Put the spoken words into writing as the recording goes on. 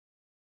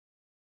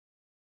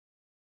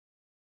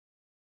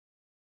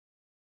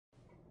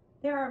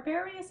There are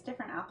various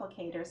different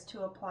applicators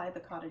to apply the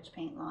cottage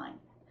paint line.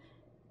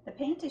 The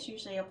paint is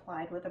usually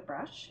applied with a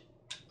brush,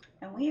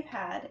 and we've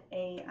had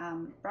a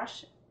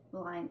brush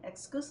line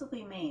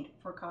exclusively made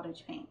for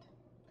cottage paint.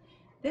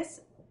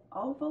 This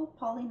oval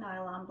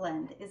polynylon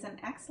blend is an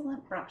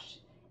excellent brush.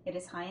 It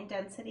is high in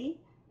density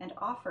and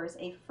offers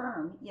a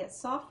firm yet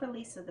soft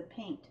release of the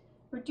paint,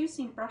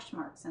 reducing brush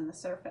marks in the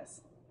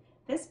surface.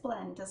 This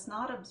blend does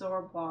not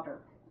absorb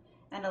water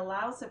and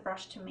allows the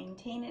brush to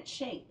maintain its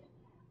shape,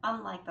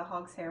 unlike the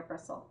hog's hair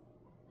bristle.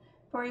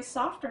 For a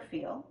softer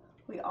feel,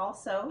 we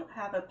also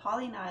have a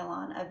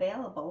polynylon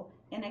available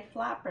in a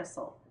flat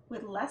bristle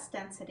with less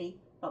density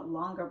but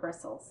longer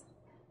bristles.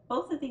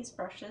 Both of these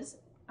brushes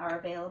are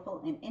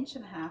available in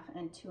 1.5"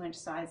 and 2"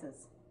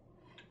 sizes.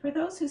 For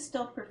those who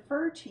still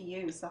prefer to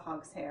use the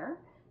hog's hair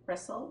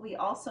bristle, we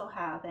also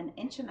have an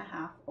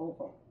 1.5"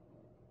 oval.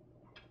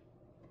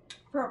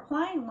 For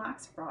applying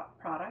wax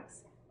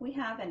products, we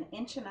have an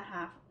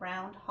 1.5"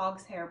 round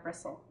hog's hair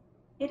bristle.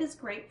 It is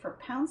great for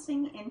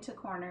pouncing into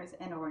corners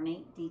and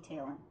ornate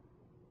detailing.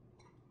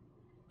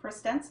 For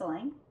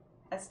stenciling,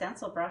 a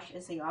stencil brush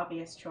is the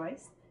obvious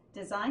choice,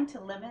 designed to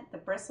limit the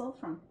bristle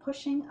from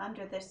pushing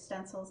under the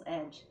stencil's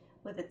edge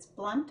with its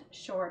blunt,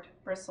 short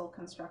bristle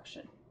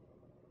construction.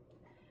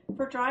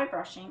 For dry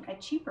brushing, a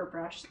cheaper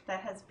brush that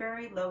has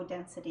very low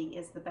density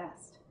is the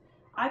best.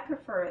 I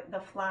prefer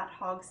the flat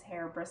hog's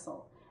hair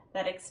bristle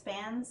that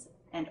expands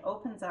and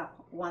opens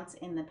up once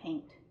in the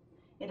paint.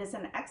 It is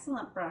an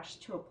excellent brush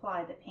to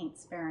apply the paint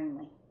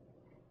sparingly.